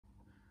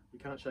We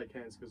can't shake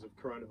hands because of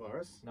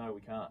coronavirus. No, we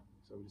can't.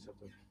 So we just have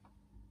to.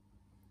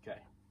 Okay.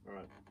 All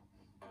right.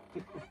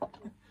 I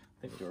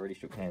think we've already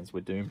shook hands. We're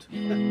doomed.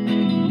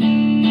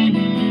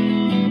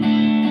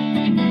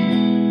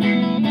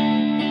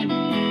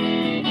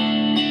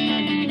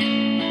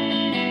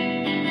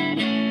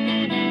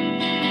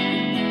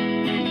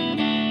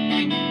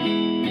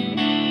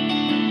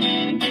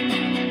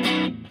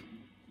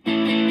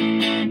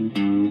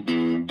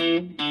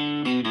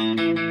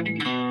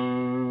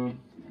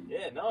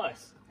 Yeah,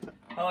 nice.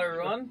 Hello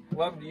everyone,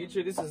 welcome to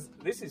YouTube.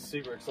 This is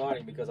super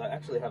exciting because I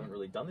actually haven't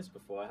really done this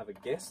before. I have a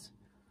guest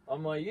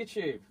on my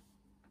YouTube.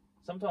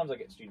 Sometimes I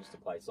get students to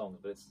play songs,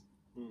 but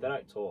they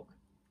don't talk.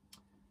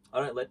 I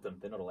don't let them.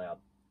 They're not allowed.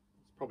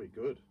 It's probably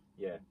good.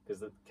 Yeah,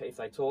 because if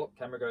they talk,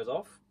 camera goes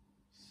off.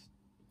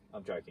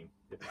 I'm joking.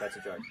 That's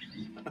a joke.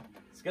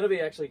 It's going to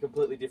be actually a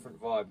completely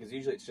different vibe because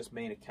usually it's just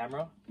me and a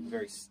camera.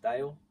 Very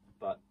stale,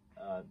 but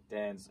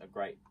Dan's a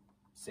great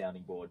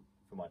sounding board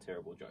for my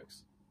terrible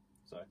jokes.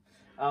 So,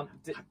 I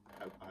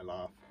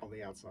laugh on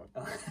the outside.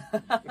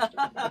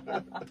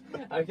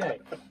 Okay,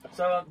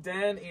 so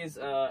Dan is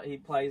he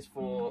plays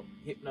for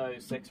Hypno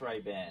Sex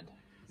Ray Band.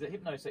 Is it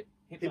Hypno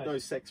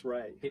Sex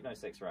Ray? Hypno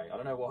Sex Ray. I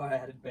don't know why I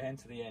added band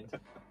to the end.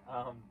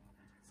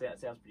 It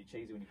sounds pretty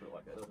cheesy when you put it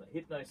like that, doesn't it?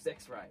 Hypno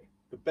Sex Ray.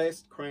 The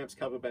best Cramps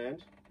cover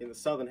band in the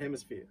Southern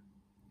Hemisphere.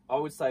 I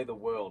would say the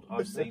world.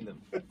 I've seen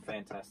them.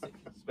 Fantastic,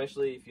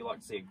 especially if you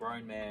like to see a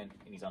grown man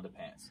in his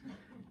underpants.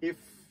 If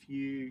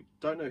you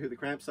don't know who the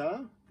Cramps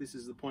are, this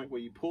is the point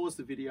where you pause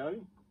the video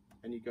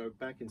and you go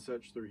back and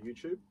search through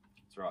YouTube.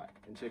 That's right.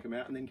 And check them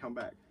out and then come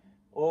back.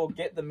 Or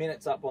get the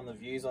minutes up on the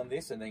views on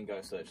this and then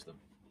go search them.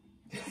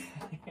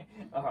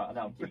 All right,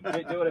 no, I'm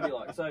kidding. Do whatever you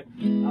like.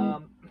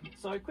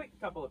 So quick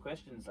couple of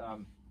questions.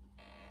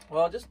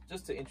 Well,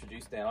 just to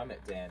introduce Dan, I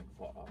met Dan,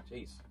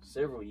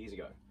 several years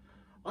ago.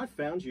 I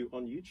found you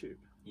on YouTube.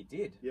 You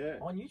did? Yeah.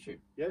 On YouTube?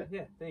 Yeah.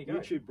 Yeah, there you go.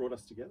 YouTube brought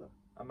us together.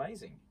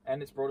 Amazing.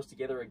 And it's brought us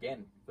together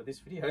again for this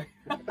video.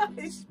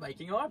 He's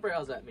making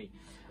eyebrows at me.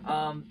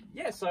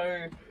 Yeah,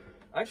 so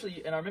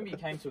actually, and I remember you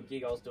came to a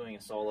gig, I was doing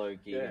a solo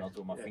gig and I was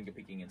doing my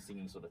fingerpicking and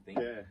singing sort of thing.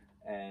 Yeah.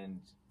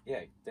 And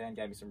yeah, Dan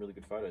gave me some really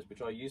good photos,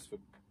 which I used for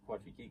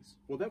quite a few gigs.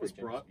 Well, that was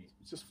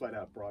it's just flat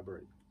out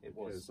bribery. It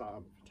was. Because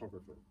I'm a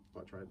photographer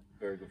by trade.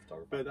 Very good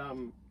photographer. But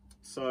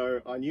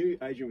so I knew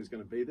Adrian was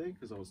going to be there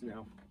because I was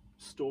now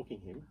stalking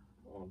him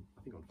on,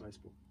 I think, on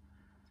Facebook.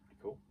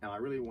 Cool. And I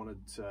really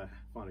wanted to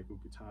find a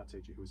good guitar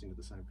teacher who was into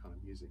the same kind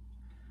of music.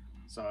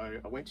 So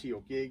I went to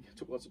your gig,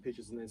 took lots of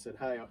pictures, and then said,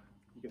 "Hey,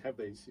 you can have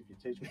these if you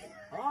teach me."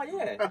 Oh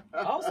yeah,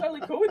 I was totally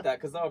cool with that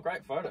because they were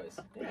great photos.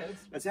 Yeah,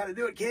 that's how to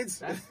do it,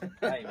 kids.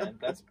 Hey man,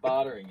 that's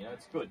bartering. You know,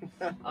 it's good.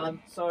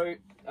 So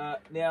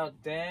now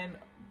Dan,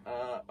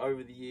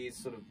 over the years,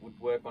 sort of would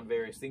work on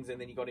various things, and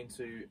then he got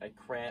into a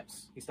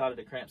Cramps. He started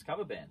a Cramps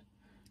cover band.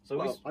 So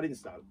well, I didn't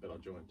start it, but I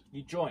joined.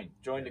 You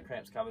joined a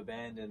Cramps cover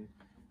band, and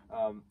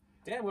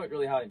Dan worked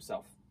really hard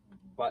himself,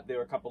 but there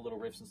were a couple of little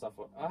riffs and stuff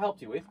I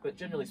helped you with, but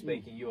generally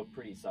speaking, you were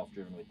pretty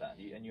self-driven with that,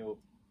 and you're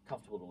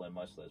comfortable to learn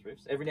most of those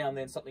riffs. Every now and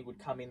then something would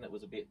come in that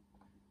was a bit,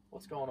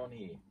 what's going on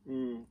here?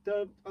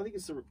 I think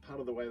it's part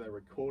of the way they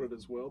record it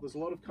as well. There's a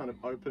lot of kind of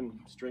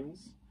open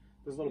strings.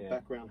 There's a lot of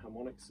background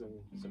harmonics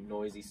and some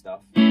noisy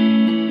stuff.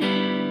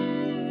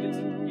 It's,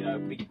 you know,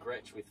 big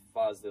Gretsch with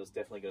fuzz, there was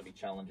definitely going to be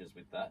challenges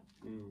with that.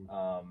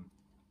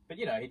 But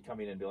you know, he'd come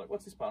in and be like,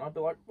 "What's this part?" I'd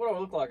be like, "What do I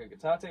look like, a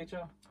guitar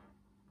teacher?"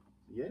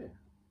 Yeah.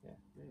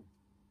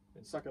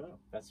 Suck it up.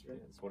 That's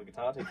what a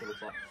guitar teacher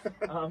looks like.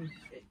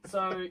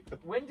 So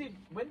when do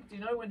you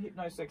know when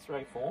Hypno Sex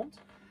Ray formed?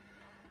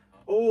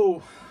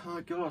 Oh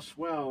gosh,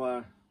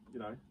 well, you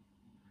know,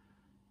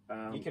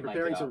 you can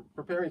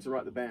preparing to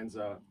write the band's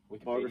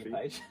biography.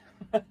 Page.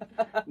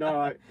 No,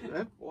 I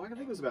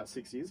think it was about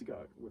 6 years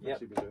ago we've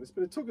actually been doing this,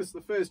 but it took us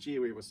the first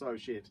year. We were so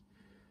shit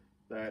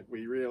that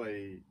we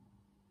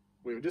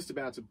were just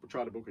about to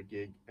try to book a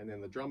gig, and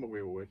then the drummer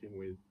we were working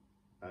with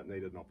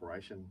needed an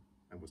operation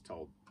and was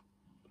told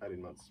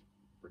 18 months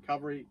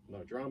recovery,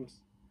 no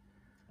drums.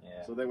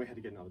 Yeah. So then we had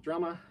to get another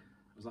drummer.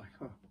 I was like,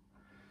 huh.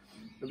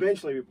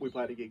 Eventually we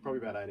played a gig probably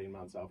about 18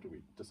 months after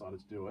we decided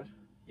to do it.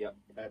 Yep.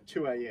 At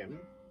 2 a.m.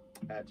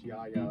 at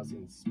Yaya's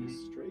in Smith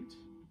Street.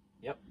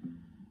 Yep.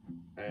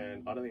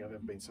 And I don't think I've ever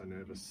been so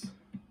nervous.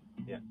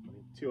 Yeah. I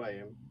think 2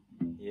 a.m.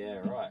 Yeah,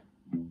 right.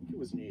 I think it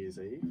was New Year's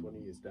Eve or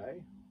New Year's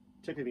Day.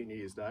 Technically New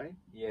Year's Day.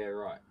 Yeah,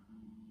 right.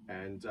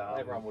 And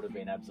everyone would have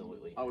been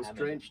absolutely I was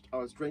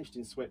drenched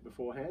in sweat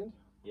beforehand.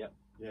 Yep.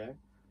 Yeah.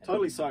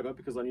 Totally sober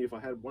because I knew if I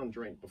had one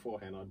drink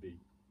beforehand I'd be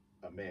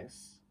a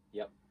mess.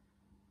 Yep.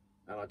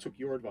 And I took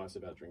your advice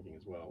about drinking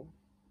as well.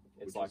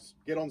 It's like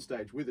get on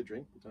stage with a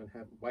drink, but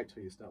wait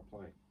till you start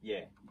playing.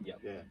 Yeah.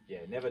 Yep.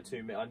 Yeah. Never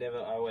too many.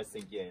 I always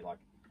think like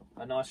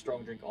a nice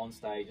strong drink on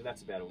stage, and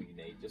that's about all you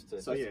need.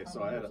 So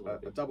I had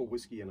a double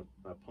whiskey and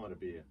a pint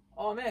of beer.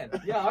 Oh man,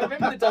 yeah, I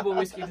remember the double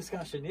whiskey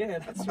discussion. Yeah,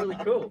 that's really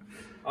cool.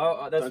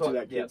 Don't do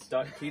that, kids.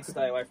 Don't kids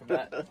stay away from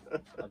that.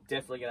 I'm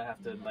definitely gonna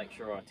have to make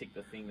sure I tick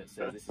the thing that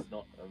says this is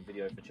not a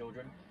video for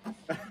children.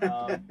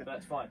 But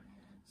that's fine.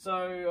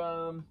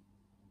 So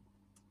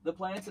the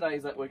plan today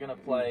is that we're going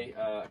to play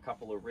a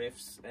couple of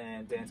riffs,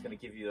 and Dan's going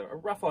to give you a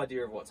rough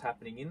idea of what's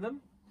happening in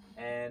them.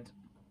 And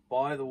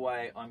by the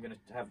way, I'm going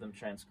to have them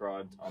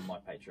transcribed on my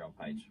Patreon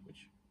page,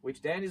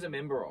 which Dan is a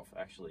member of,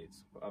 actually.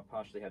 It's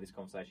partially how this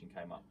conversation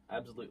came up.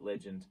 Absolute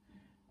legend.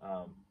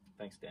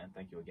 Thanks, Dan.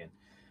 Thank you again.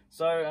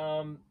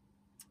 So,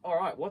 all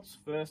right, what's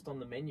first on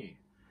the menu?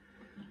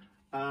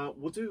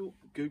 We'll do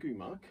Goo Goo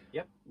Muck.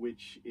 Yep.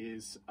 Which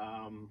is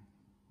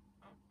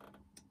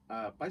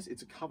basically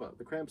it's a cover.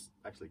 The Cramps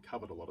actually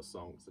covered a lot of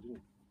songs. They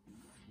didn't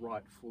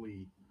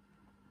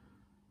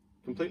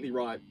completely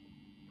write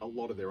a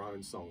lot of their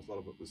own songs. A lot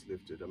of it was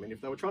lifted. I mean, if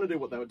they were trying to do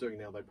what they were doing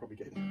now, they'd probably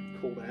get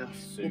called out.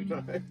 Sued.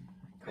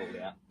 Called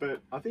out.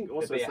 But I think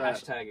also there'd be a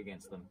hashtag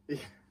against them. Yeah,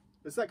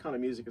 it's that kind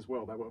of music as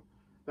well. They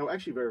were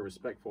actually very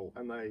respectful,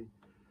 and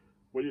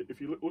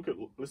if you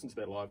listen to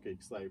their live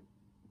gigs, they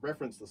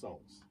reference the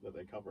songs that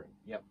they're covering.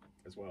 Yep.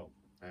 As well,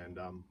 and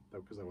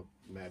because they were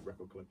mad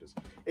record collectors.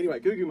 Anyway,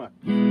 Goo Goo Muck.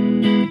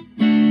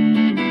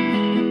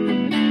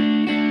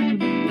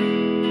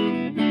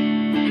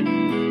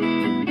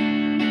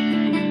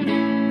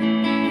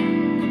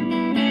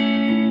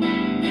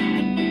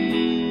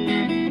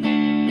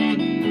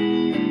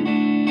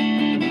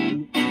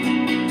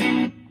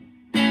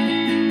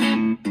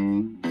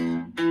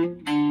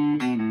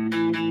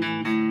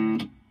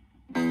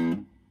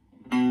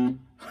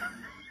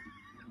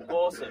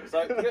 Awesome.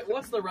 So,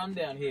 what's the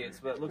rundown here?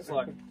 It looks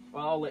like,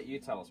 well, I'll let you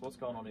tell us. What's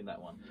going on in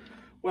that one?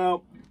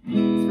 Well,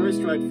 it's very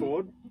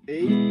straightforward.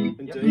 E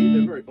and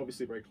D, they're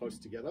obviously very close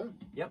together.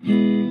 Yep.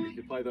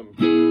 You play them.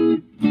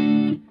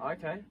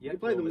 Okay. Yep. You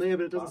play them there,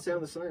 but it doesn't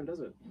sound the same, does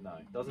it? No,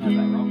 it doesn't have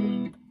that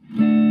rumble.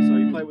 So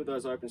you play with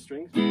those open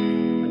strings,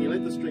 and you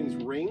let the strings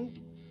ring.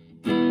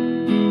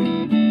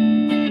 And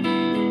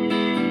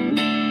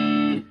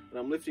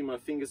I'm lifting my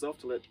fingers off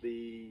to let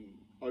the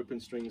open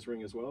strings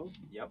ring as well.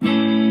 Yep.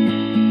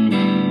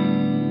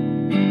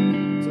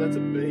 So that's a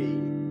B.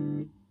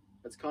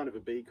 That's kind of a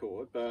B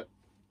chord, but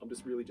I'm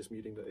just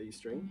muting the E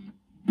string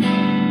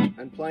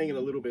and playing it a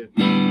little bit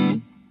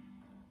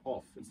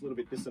off. It's a little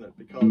bit dissonant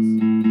because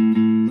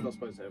it's not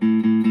supposed to have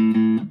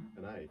an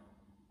A.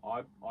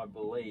 I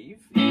believe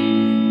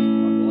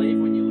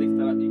when you lift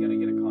that up, you're going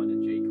to get a kind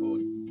of G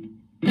chord.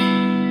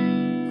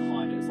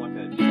 Kind of, it's like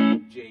a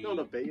G. Not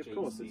a B, of G6.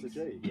 course, it's a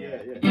G. Yeah.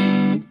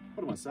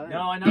 What am I saying?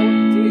 No, I know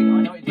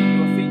what you did. You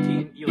were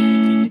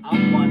thinking up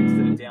one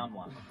instead of down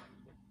one.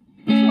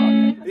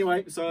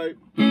 Anyway, so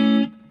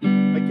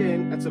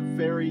again, that's a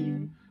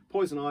very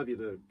Poison Ivy,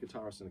 the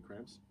guitarist in the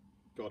Cramps,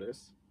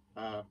 goddess.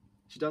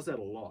 She does that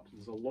a lot.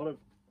 There's a lot of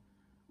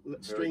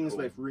strings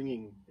left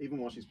ringing, even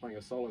while she's playing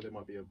a solo. There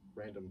might be a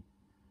random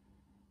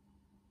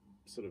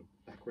sort of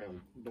background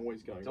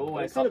noise going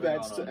on. It kind of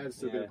adds to a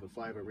bit of the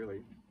flavour,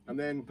 really. And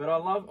then, but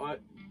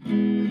for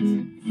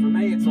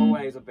me, it's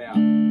always about,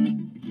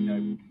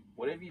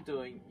 whatever you're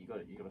doing, you got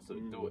to sort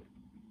of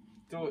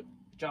do it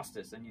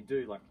justice, and you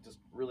do like just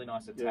really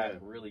nice attack,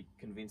 really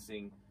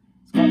convincing.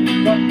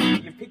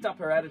 You've picked up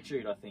her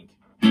attitude, I think.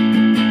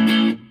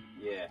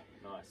 Yeah,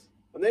 nice.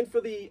 And then for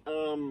the,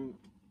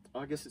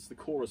 I guess it's the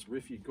chorus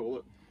riff, you'd call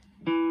it.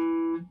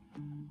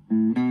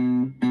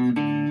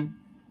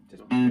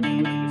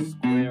 Just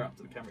square up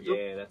to the camera.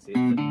 Yeah, that's it.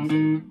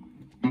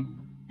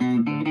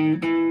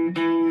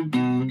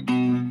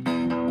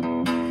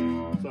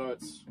 So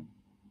it's.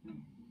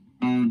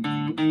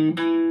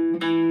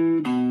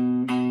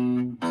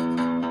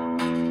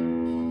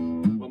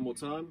 One more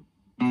time.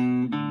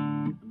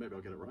 Maybe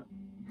I'll get it right.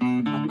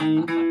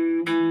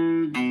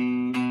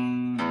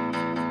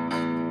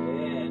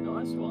 Yeah,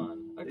 nice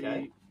one.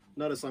 Okay.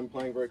 Notice I'm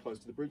playing very close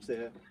to the bridge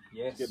there.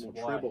 Yes. To get more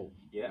treble.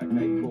 Yeah.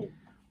 Okay. Cool.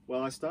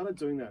 Well, I started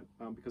doing that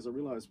because I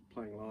realised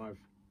playing live,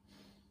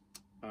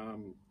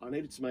 I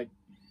needed to make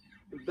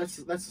that's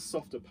a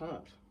softer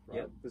part, right?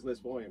 Yep. There's less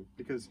volume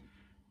because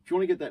if you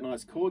want to get that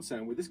nice chord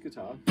sound with this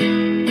guitar,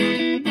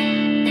 you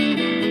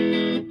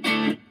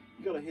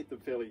got to hit them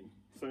fairly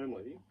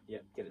firmly.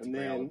 Yep. Get it to and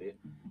growl a then bit.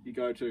 You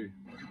go to.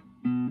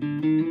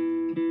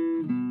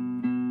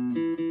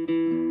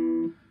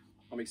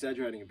 I'm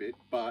exaggerating a bit,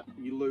 but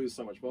you lose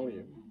so much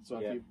volume. So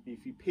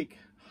if you pick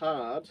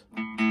hard,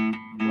 right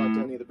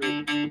down near the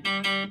bridge, you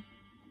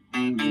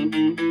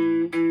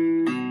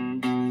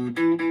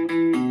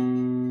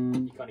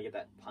kind of get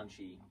that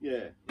punchy.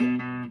 Yeah.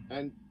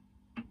 And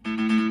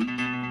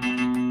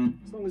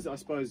as long as I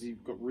suppose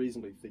you've got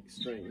reasonably thick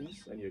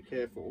strings and you're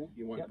careful,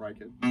 you won't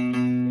break it.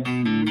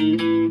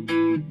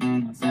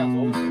 That sounds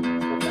awesome.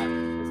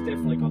 It's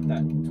definitely got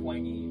that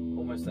twangy,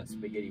 almost that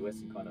spaghetti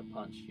western kind of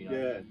punch,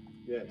 Yeah.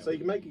 So you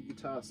can make a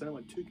guitar sound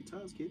like two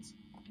guitars, kids.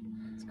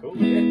 It's cool.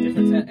 Yeah,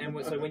 different sound.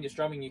 And so when you're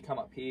strumming, you come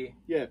up here.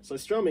 Yeah. So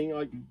strumming,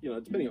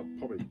 depending on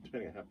how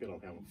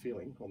I'm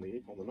feeling on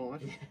the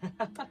night.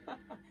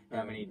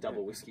 How many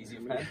double whiskeys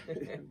you've had?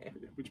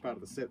 Which part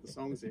of the set the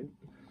song's in,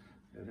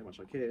 and how much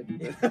I care.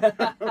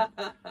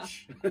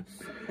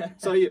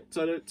 So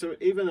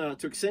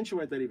to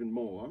accentuate that even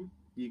more,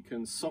 you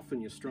can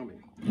soften your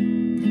strumming.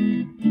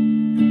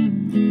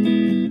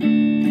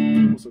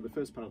 So the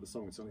first part of the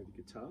song, it's only the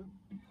guitar.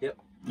 Yep.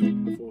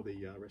 Before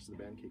the rest of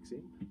the band kicks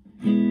in.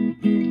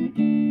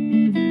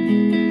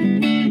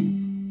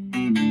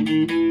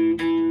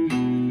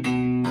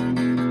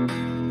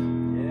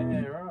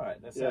 Yeah,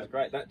 right. That sounds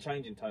great. That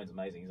change in tone's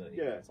amazing, isn't it?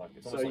 Yeah. It's like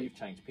almost like you've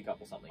changed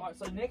pickup or something. Alright,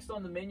 so next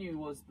on the menu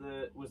was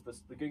the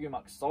Goo Goo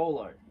Muck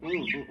solo.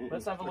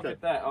 Let's have a look at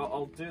that.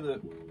 I'll do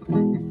the.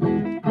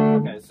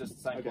 Okay, it's just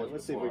the same. Okay,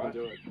 let's see if we can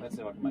do it. Let's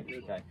see if I can make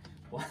it. Okay,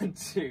 1,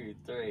 2,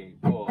 3,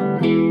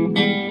 4.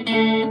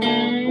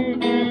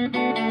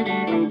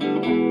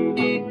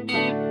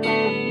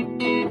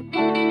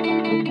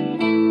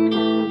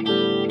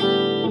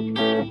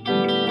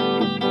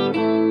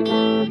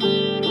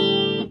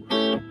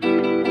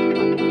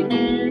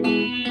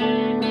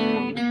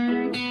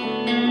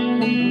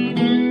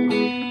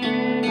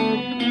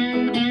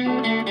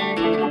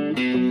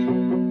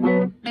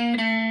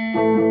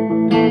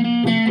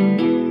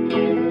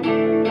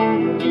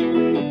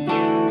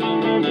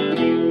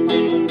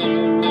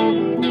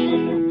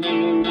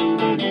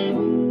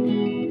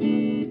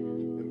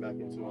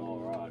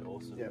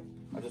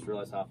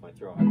 Halfway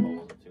through, I hope I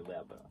wasn't too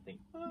loud, but I think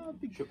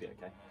it should be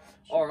okay.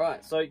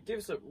 Alright, so give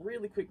us a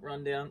really quick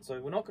rundown.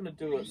 So we're not going to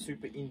do a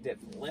super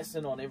in-depth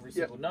lesson on every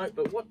single note,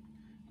 but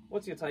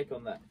what's your take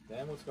on that,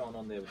 Dan? What's going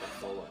on there with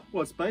that solo?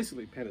 Well, it's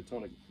basically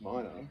pentatonic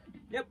minor.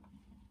 Yep.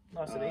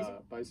 Nice and easy.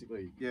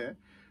 Basically, yeah.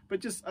 But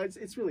just,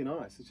 it's really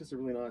nice. It's just a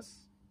really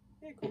nice,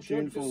 cool.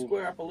 Tuneful. Just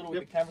square up a little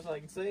with the camera so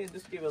they can see and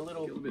just give a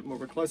little bit more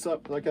of a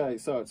close-up. Okay,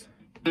 so it's...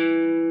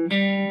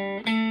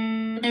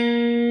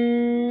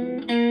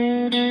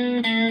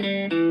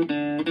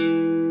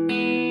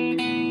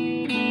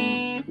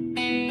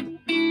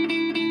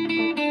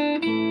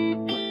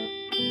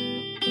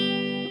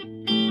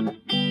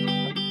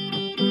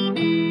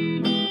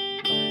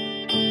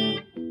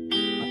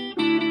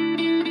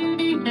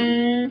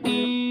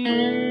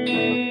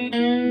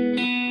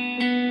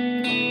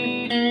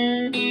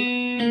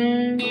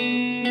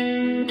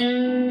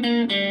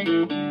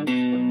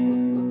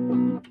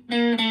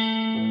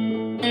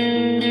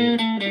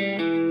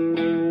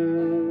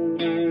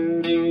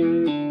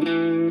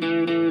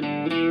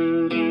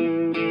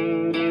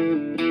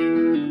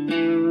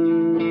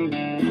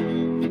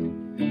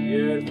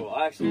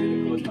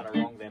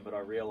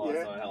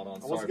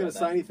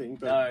 Say anything,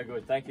 but no,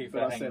 good. Thank you for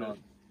hanging on.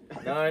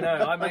 No,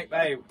 I make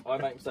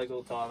mistakes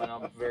all the time, and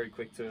I'm very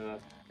quick to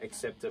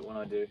accept it when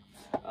I do.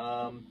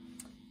 I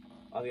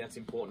think that's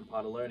an important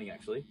part of learning,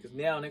 actually, because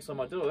now next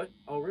time I do it,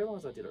 I'll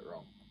realise I did it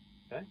wrong.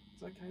 Okay,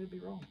 it's okay to be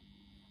wrong.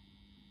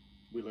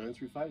 We learn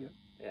through failure.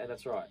 Yeah,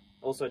 that's right.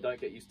 Also, don't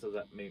get used to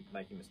that me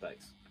making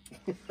mistakes.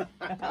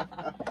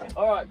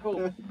 All right,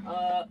 cool.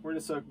 We're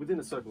within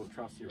a circle of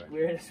trust here.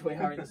 Right? We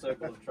are in the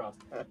circle of trust.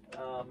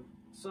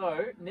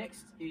 So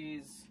next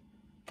is.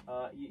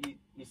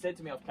 You said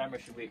to me off camera,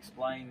 should we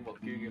explain what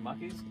Goo Goo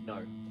Muck is?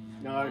 No.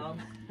 No.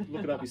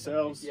 Look it up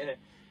yourselves. Yeah.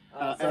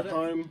 At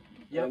home,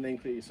 and then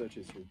clear your search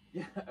history.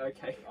 Yeah.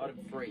 Okay. Item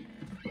 3.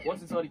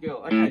 What's inside a girl?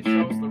 Okay.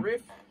 Show us the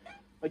riff.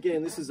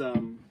 Again, this is I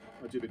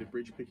do a bit of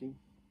bridge picking.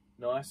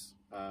 Nice.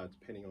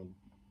 Depending on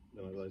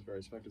those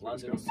various factors.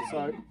 London.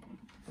 So.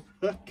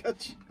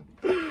 Catch.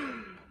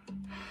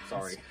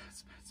 Sorry.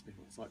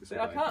 It's like this. See,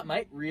 I can't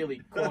make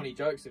really corny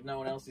jokes if no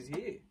one else is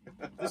here.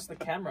 Just the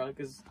camera,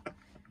 because.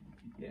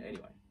 Yeah,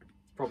 anyway,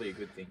 it's probably a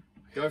good thing.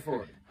 Go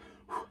for it.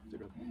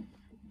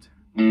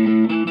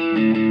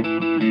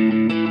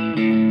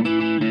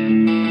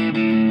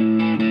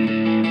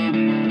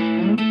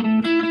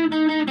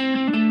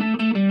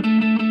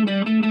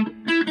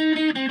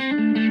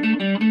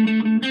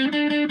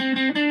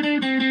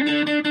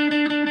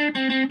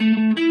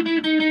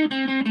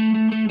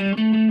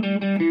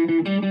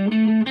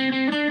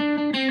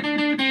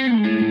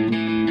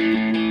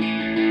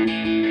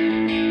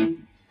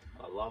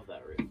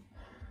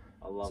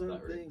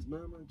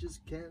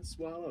 Just can't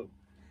swallow.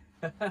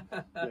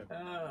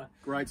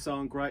 Great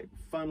song, great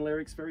fun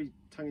lyrics, very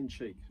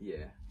tongue-in-cheek.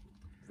 Yeah,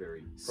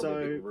 very.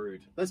 Probably a bit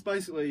rude. That's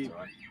basically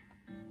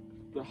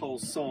the whole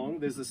song.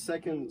 There's a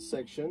second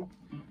section.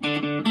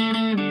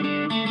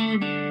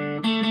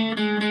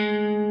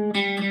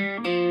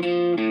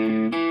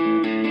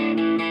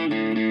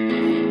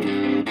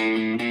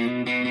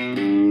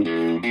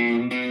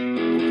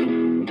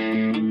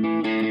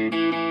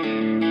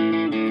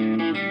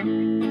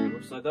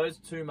 Those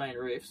two main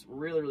riffs,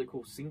 really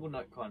cool single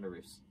note kind of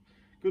riffs.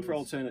 Good for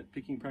alternate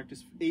picking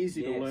practice,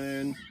 easy to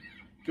learn,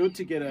 good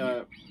to get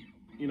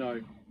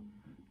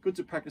good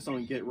to practice on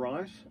and get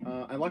right.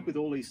 And like with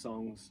all these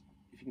songs,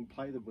 if you can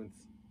play them with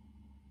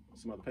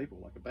some other people,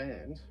 like a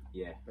band,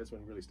 that's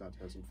when you really start to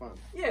have some fun.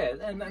 Yeah,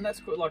 and that's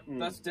cool. Like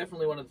that's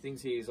definitely one of the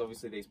things here is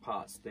obviously these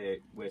parts.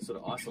 We're sort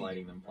of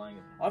isolating them, playing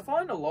it. I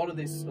find a lot of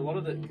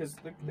the because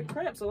the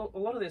Cramps, a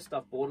lot of their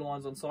stuff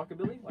borderlines on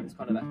psychobilly, like it's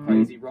kind of that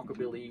crazy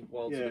rockabilly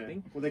wild sort of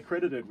thing. Well, they're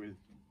credited with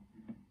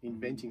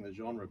inventing the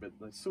genre, but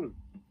they sort of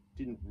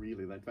didn't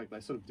really. In fact, they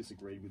sort of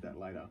disagreed with that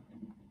later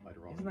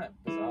on. Isn't that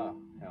bizarre?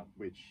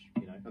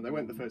 And they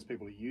weren't the first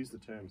people to use the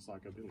term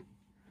psychobilly.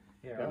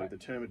 Yeah, right. The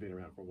term had been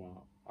around for a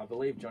while. I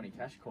believe Johnny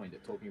Cash coined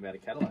it, talking about a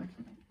Cadillac.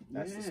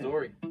 That's the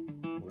story.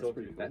 Well,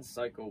 That's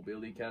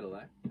Psychobilly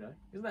Cadillac. You know,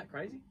 isn't that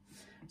crazy?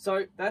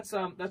 So that's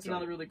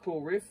another really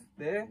cool riff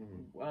there.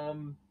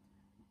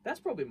 That's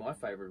probably my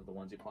favourite of the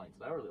ones you're playing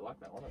today. I really like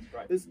that one. That's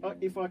great. There's,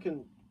 if I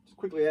can just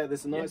quickly add,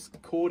 there's a nice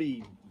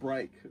chordy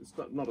break. It's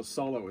not a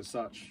solo as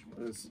such.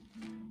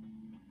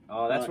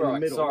 Oh, that's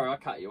right. Sorry, I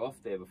cut you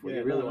off there before.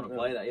 You really want to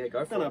play that? Yeah,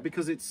 go for it. No,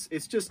 because it's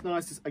just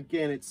nice.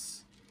 Again,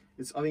 it's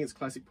I think it's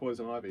classic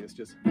Poison Ivy. It's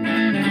just.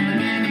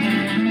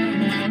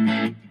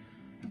 Yeah.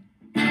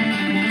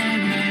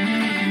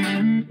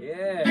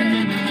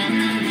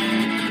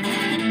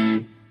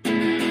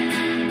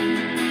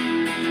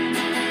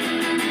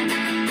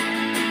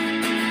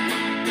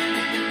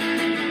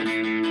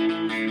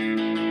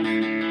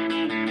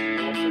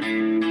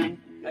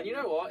 And you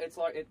know what? It's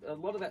like a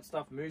lot of that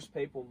stuff moves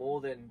people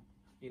more than,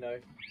 you know,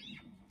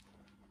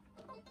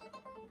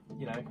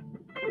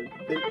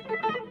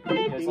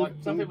 it's like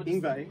some people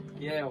just,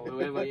 yeah, or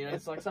whoever, you know,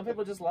 it's like some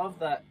people just love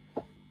that.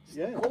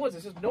 Yeah. Chords,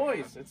 it's just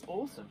noise. It's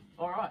awesome.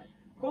 All right,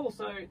 cool.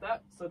 So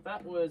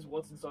that was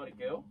What's Inside a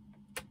Girl.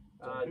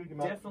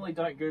 Definitely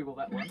don't Google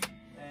that one.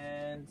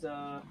 And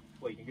well,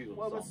 you can Google.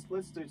 Well,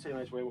 let's do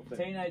Teenage Werewolf then.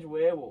 Teenage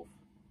Werewolf.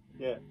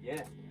 Yeah.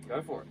 Yeah.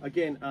 Go for it.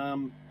 Again, a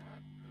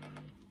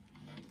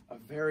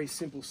very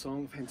simple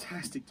song,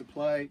 fantastic to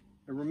play.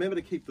 And remember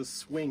to keep the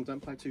swing.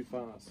 Don't play too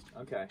fast.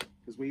 Okay.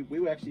 Because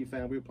we actually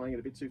found we were playing it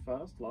a bit too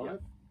fast live.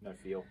 Yep. No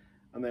feel.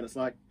 And then it's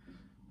like,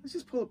 let's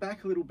just pull it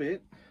back a little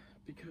bit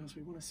because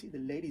we want to see the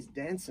ladies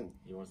dancing.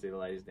 You want to see the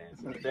ladies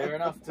dancing? Fair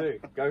enough too.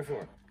 Go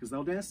for it. Because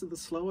they'll dance to the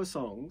slower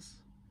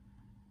songs.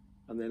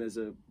 And then, as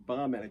a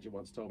bar manager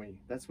once told me,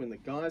 that's when the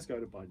guys go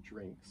to buy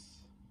drinks.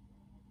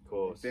 Of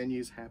course. The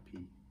venue's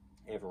happy.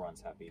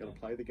 Everyone's happy. Got to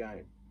play the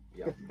game.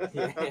 Yeah.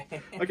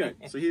 Okay,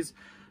 so here's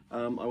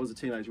I Was a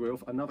Teenage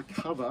Werewolf, another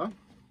cover,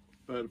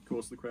 but of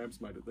course the Cramps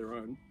made it their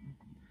own.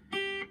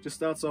 Just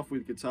starts off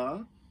with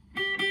guitar.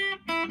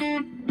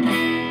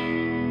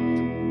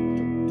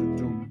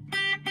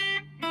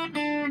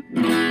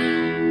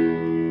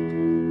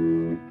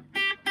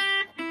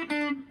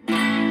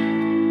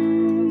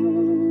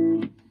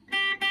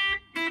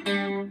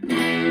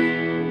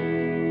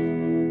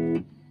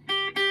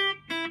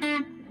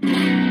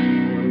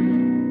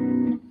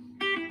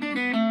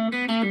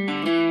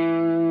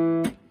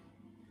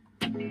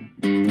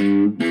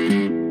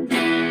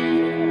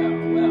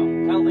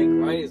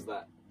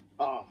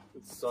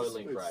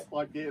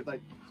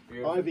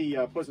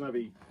 Poison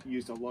Ivy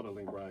used a lot of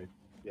Link Ray.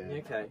 Yeah.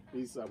 Okay.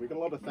 He's we got a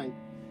lot to thank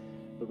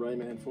the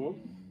Rayman for.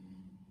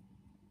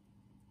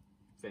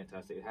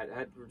 Fantastic. It had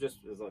just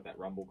it was like that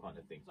rumble kind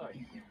of thing.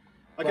 Sorry.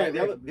 Okay.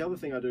 The other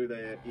thing I do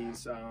there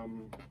is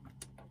and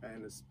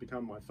it's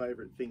become my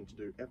favourite thing to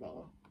do ever.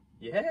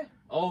 Yeah.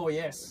 Oh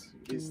yes.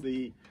 Is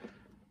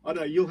I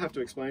know you'll have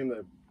to explain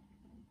the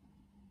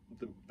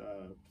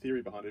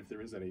theory behind it if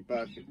there is any,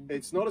 but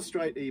it's not a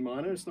straight E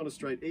minor. It's not a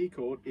straight E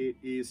chord. It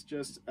is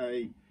just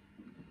a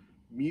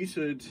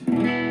muted.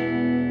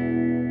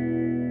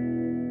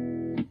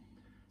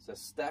 It's a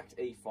stacked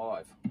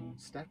E5.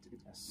 Stacked?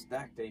 A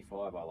stacked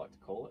E5, I like to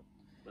call it.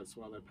 That's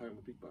why they're paying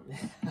the big bucks.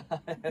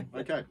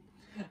 Okay.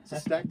 It's a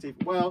stacked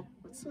E5. Well,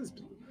 it says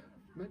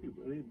maybe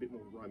we need a bit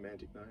more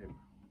romantic name.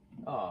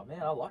 Oh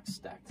man, I like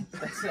stacked.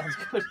 That sounds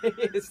good.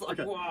 It's like,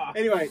 wow.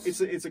 Anyway,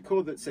 it's a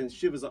chord that sends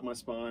shivers up my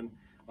spine.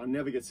 I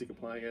never get sick of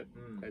playing it.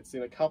 It's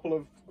in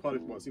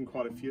it's in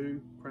quite a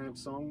few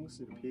Cramps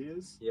songs, it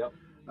appears. Yep.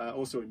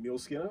 Also in Mule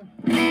Skinner.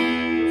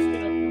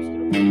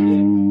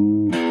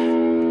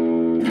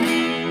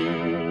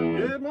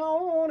 Good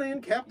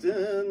morning,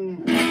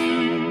 Captain.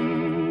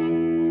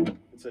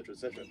 Etc.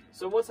 etc.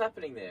 So what's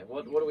happening there?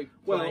 What are we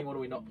playing? What are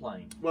we not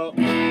playing? Well,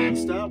 you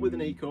start with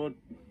an E chord.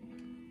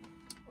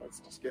 Let's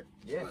just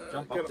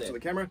jump up to the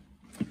camera.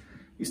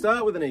 You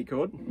start with an E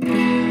chord.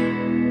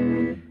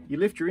 You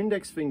lift your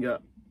index finger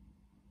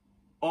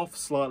off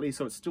slightly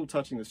so it's still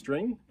touching the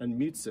string and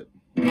mutes it.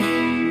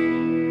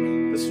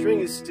 The string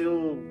is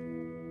still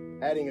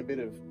adding a bit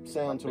of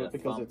sound to it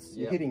because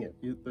you're hitting it.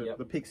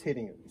 The pick's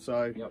hitting it.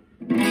 So, so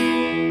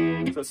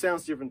it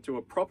sounds different to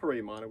a proper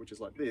E minor, which is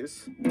like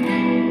this,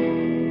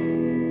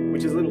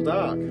 which is a little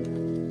dark.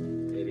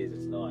 It is.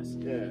 It's nice.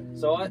 Yeah.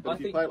 So I think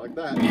if you think play it like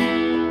that,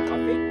 I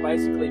think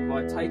basically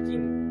by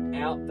taking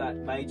out that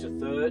major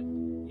third,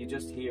 you're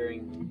just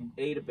hearing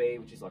E to B,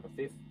 which is like a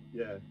fifth.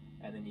 Yeah.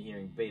 And then you're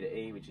hearing B to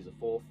E, which is a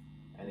fourth,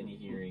 and then you're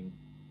hearing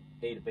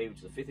E to B, which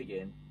is a fifth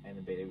again, and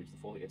then B to E, which is the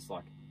fourth. It's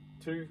like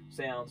two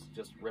sounds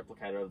just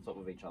replicated over the top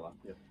of each other.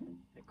 Yep.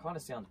 It kind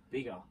of sounds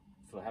bigger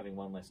for having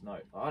one less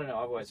note. I don't know.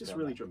 I've always it's just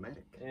really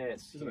dramatic. Yeah,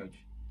 it's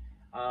huge.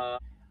 I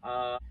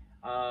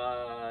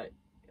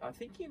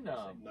think in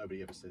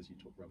nobody ever says you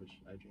talk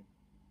rubbish, Adrian.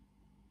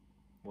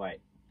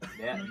 Wait.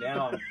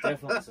 Now I'm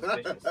definitely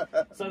suspicious.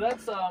 So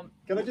that's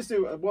Can I just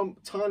do one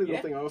tiny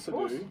little thing I also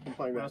do? I'm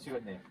playing that. What else you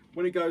got in there?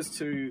 When it goes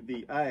to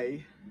the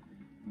A,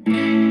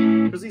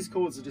 because these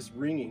chords are just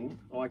ringing,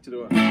 I like to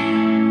do a.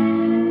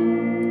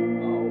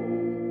 Oh.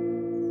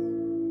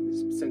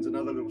 This sends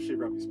another little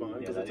shiver up your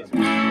spine. Yeah, that is.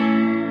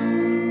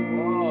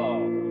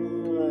 Oh.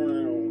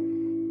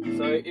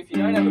 So if you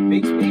don't have a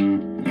Bixby, you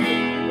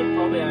could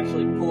probably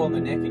actually pull on the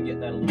neck and get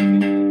that a little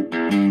bit.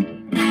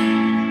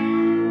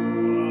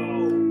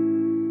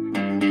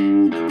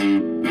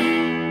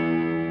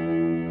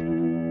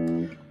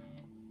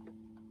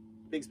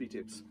 Bixby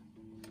tips.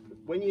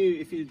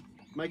 If you're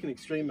making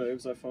extreme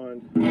moves, I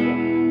find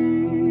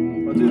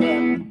if I do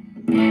that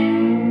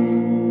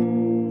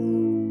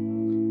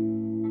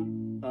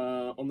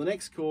on the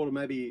next chord, or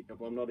maybe if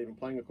I'm not even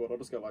playing a chord, I'll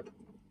just go like,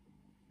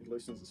 it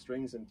loosens the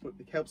strings and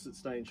it helps it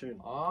stay in tune.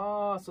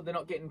 Ah, so they're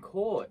not getting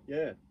caught.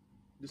 Yeah.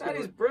 Just that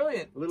is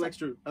brilliant. A little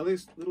extra, at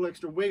least a little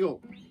extra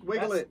wiggle.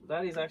 Wiggle it.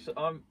 That is actually,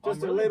 I'm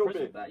just really a little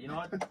impressed bit. with that. You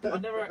know,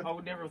 I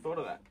would never have thought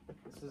of that.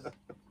 This is,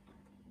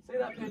 see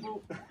that,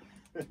 people?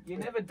 You're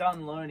never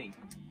done learning,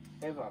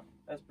 ever.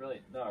 That's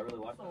brilliant. No, I really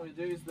like that. What we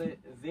do is the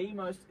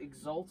most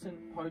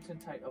exultant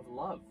potentate of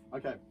love.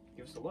 Okay.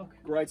 Give us a look.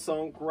 Great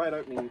song, great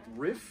opening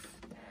riff.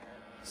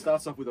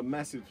 Starts off with a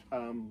massive,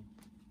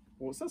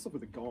 well, it starts off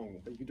with a gong,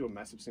 but you can do a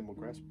massive cymbal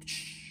crash.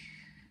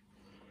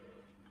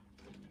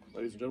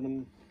 Ladies and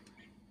gentlemen,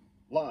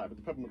 live at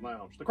the Peppermint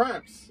Lounge, the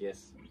Cramps.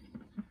 Yes.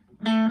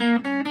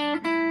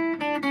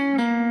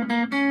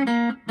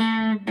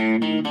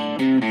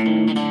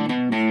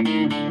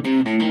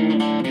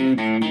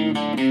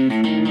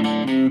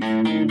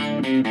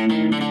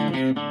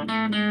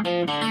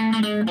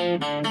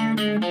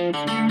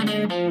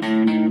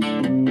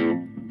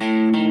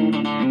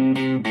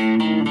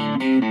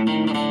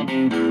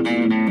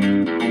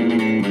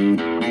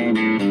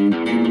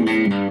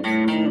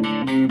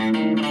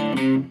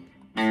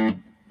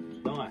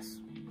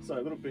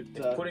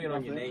 Putting it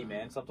on your knee,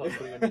 man. Sometimes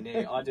putting it on your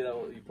knee. I do that.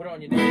 You put it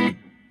on your knee,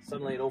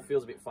 suddenly it all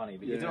feels a bit funny.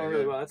 But you're doing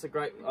really well. That's a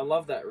great. I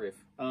love that riff.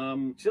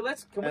 So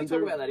can we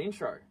talk about that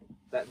intro?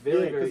 That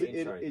very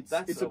intro.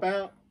 It's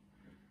about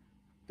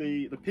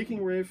the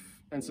picking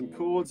riff and some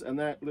chords, and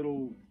that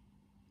little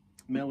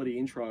melody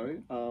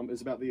intro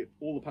is about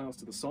all the parts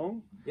to the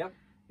song. Yep.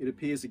 It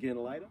appears again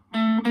later.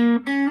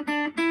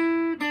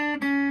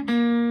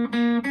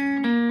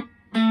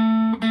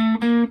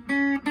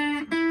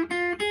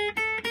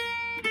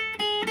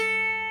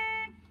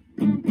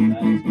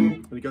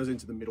 And it goes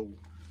into the middle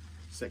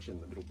section,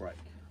 the middle break.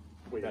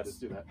 We just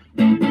do that.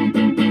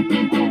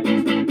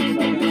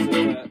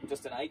 So that's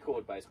just an A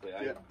chord, basically.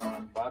 Yeah.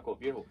 Bar chord,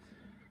 beautiful.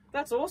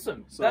 That's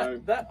awesome. So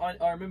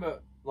I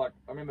remember,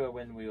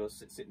 when we were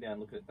sitting down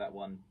looking at that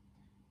one.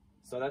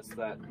 So that's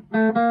that.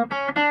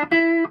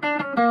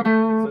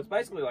 So it's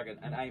basically like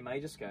an A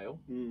major scale,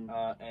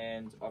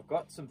 and I've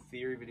got some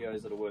theory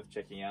videos that are worth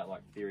checking out,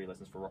 like theory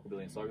lessons for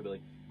rockabilly and psychobilly,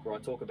 where I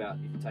talk about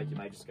if you take your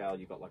major scale,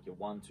 you've got like your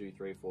 1, 2,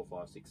 3, 4,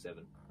 5, 6,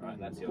 7, right?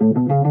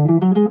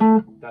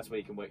 That's where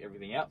you can work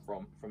everything out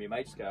from your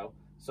major scale.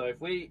 So if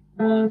we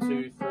 1,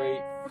 2,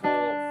 3,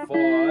 4,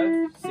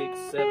 5, 6,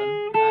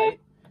 7, 8,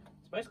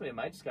 it's basically a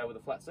major scale with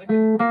a flat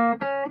second.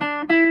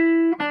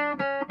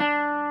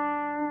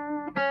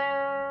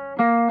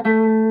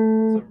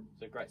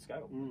 It's a great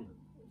scale.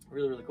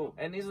 Really, really cool.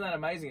 And isn't that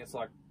amazing? It's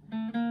like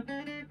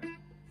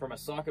from a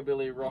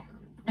psychobilly rock,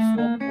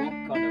 stomp rock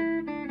kind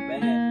of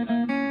band, you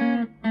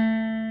know,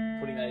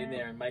 putting that in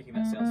there and making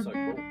that sound so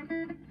cool.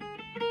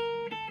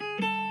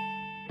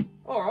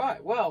 All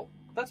right, well,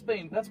 that's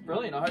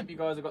brilliant. I hope you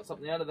guys have got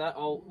something out of that.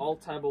 I'll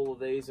tab all of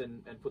these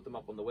and put them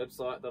up on the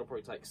website. That'll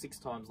probably take 6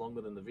 times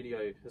longer than the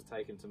video has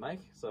taken to make.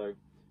 So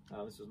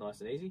this was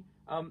nice and easy.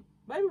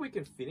 Maybe we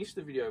can finish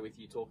the video with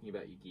you talking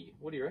about your gear.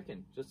 What do you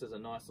reckon? Just as a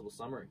nice little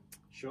summary.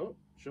 Sure.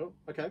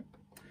 Okay.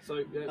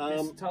 So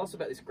tell us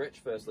about this Gretsch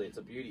firstly. It's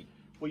a beauty.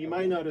 Well, you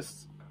may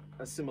notice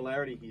a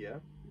similarity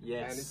here.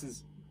 Yes. And this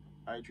is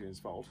Adrian's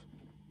fault,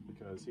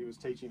 because he was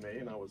teaching me,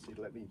 and he'd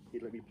let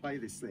me play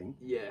this thing.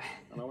 Yeah.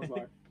 And I was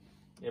like,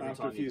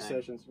 after a few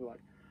sessions, we're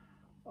like,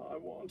 I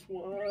want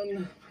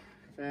one.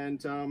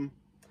 And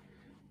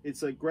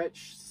it's a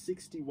Gretsch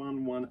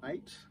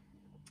 6118.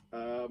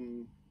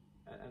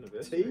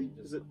 Anniversary. T?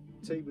 Is it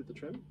T with the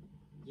trim?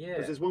 Yeah.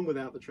 Because there's one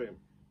without the trim.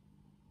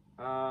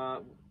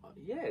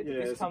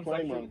 This comes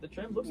actually with the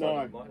trim. Looks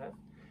like it might have.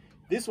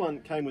 This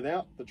one came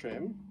without the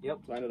trim. Yep.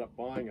 So I ended up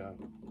buying a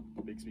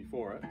Bixby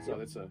for it. So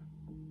that's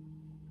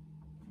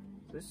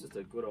this is just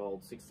a good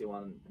old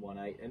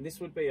 6118, and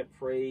this would be a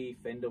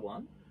pre-Fender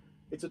one.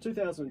 It's a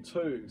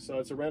 2002, so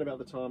it's around about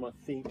the time I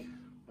think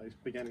I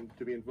began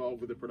to be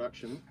involved with the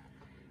production,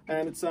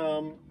 and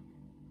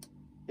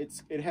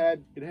it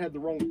had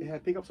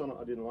pickups on it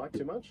I didn't like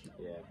too much.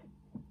 Yeah.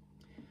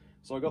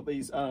 So I got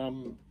these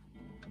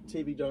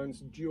TV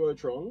Jones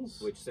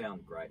Duotrons, which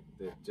sound great.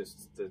 They've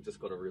just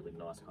got a really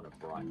nice kind of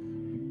bright.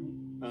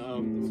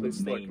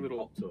 There's like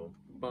little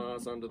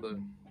bars under the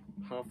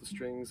half the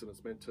strings, and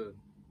it's meant to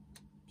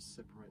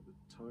separate the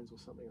tones or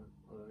something.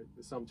 I don't know.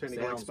 There's some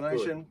technical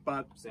explanation,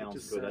 but sounds it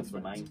just good. That's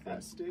the main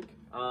thing.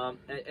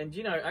 And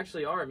you know,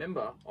 actually, I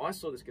remember I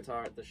saw this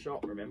guitar at the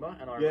shop. Remember,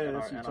 and I rang you and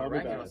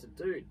I said,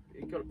 "Dude,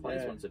 you got to play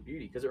this one. It's a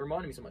beauty," because it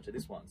reminded me so much of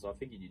this one. So I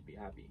figured you'd be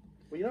happy.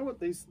 Well, you know what?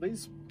 These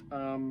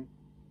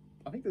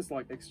I think there's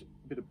like extra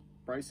bit of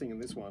bracing in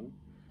this one.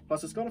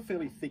 Plus, it's got a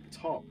fairly thick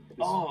top.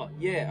 Oh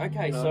yeah,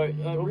 okay. So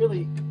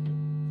really,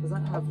 Does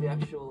that have the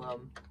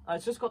actual?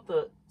 It's just got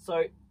the.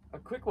 So a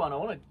quick one.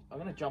 I'm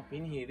gonna jump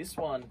in here. This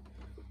one.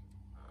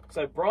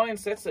 So Brian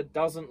Setzer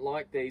doesn't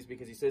like these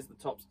because he says the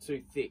top's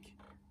too thick.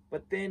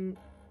 But then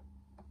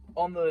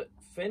on the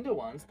Fender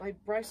ones, they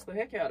brace the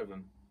heck out of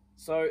them.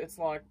 So it's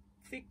like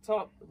thick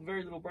top,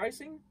 very little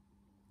bracing,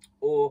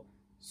 or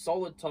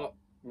solid top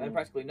and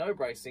practically no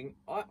bracing.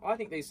 I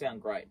think these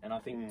sound great, and I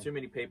think too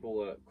many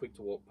people are quick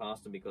to walk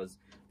past them because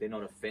they're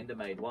not a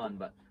Fender-made one.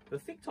 But the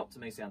thick top to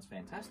me sounds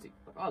fantastic.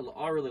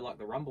 I really like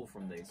the rumble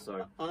from these.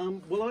 So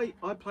well,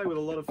 I play with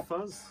a lot of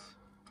fuzz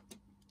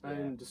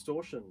and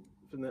distortion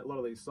from a lot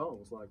of these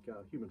songs, like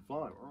Human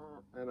Fly,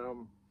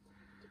 and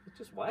it's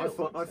just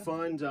wild. I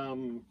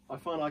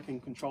find I can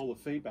control the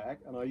feedback,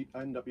 and I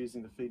end up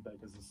using the feedback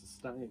as a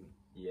sustain.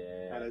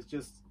 Yeah. And it's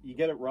just, you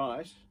get it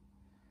right.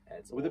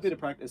 That's with a bit of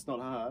practice, it's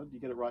not hard. You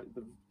get it right.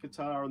 The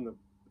guitar and the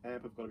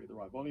amp have got to be at the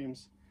right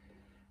volumes,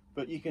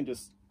 but you can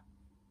just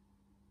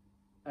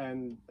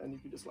and you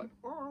can just like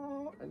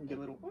and you get a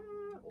little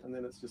and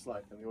then it's just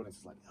like, and the audience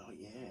is like, oh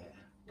yeah,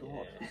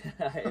 God.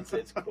 Yeah.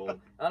 it's cool.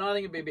 And I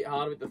think it'd be a bit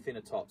harder with the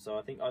thinner top. So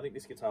I think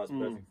this guitar is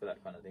perfect for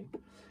that kind of thing.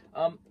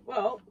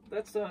 Well,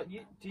 that's do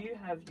you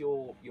have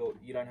your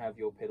you don't have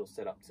your pedal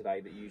set up today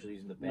that you usually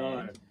use in the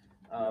band?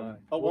 No.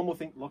 One more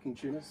thing, locking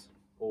tuners.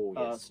 Oh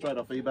yes. Straight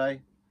off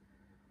eBay.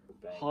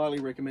 Highly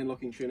recommend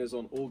locking tuners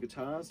on all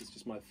guitars. It's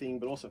just my thing,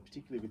 but also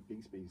particularly with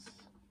Bigsby's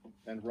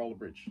and Roller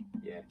Bridge.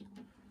 Yeah,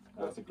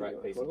 that's a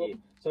great piece of gear.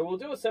 So we'll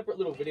do a separate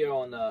little video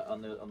on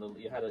the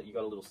you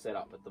got a little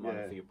setup at the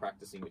moment for your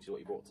practicing, which is what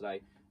you brought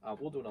today.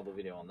 We'll do another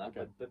video on that.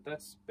 Okay. But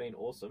that's been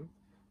awesome.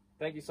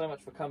 Thank you so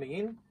much for coming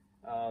in.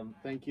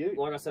 Thank you.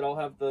 Like I said, I'll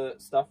have the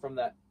stuff from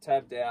that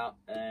tabbed out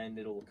and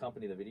it'll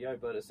accompany the video.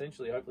 But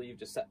essentially, hopefully, you've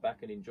just sat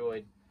back and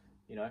enjoyed,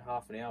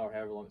 half an hour or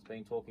however long it's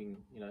been talking,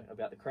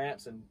 about the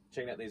Cramps and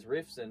checking out these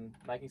riffs and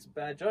making some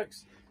bad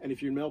jokes. And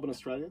if you're in Melbourne,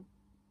 Australia,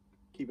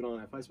 keep an eye on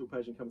our Facebook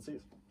page and come and see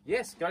us.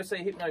 Yes, go see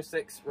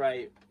Hypnosex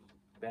Ray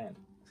band.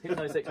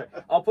 Hypnosex Ray.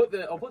 I'll put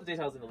the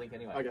details in the link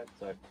anyway. Okay.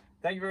 So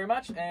thank you very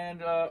much,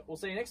 and we'll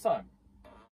see you next time.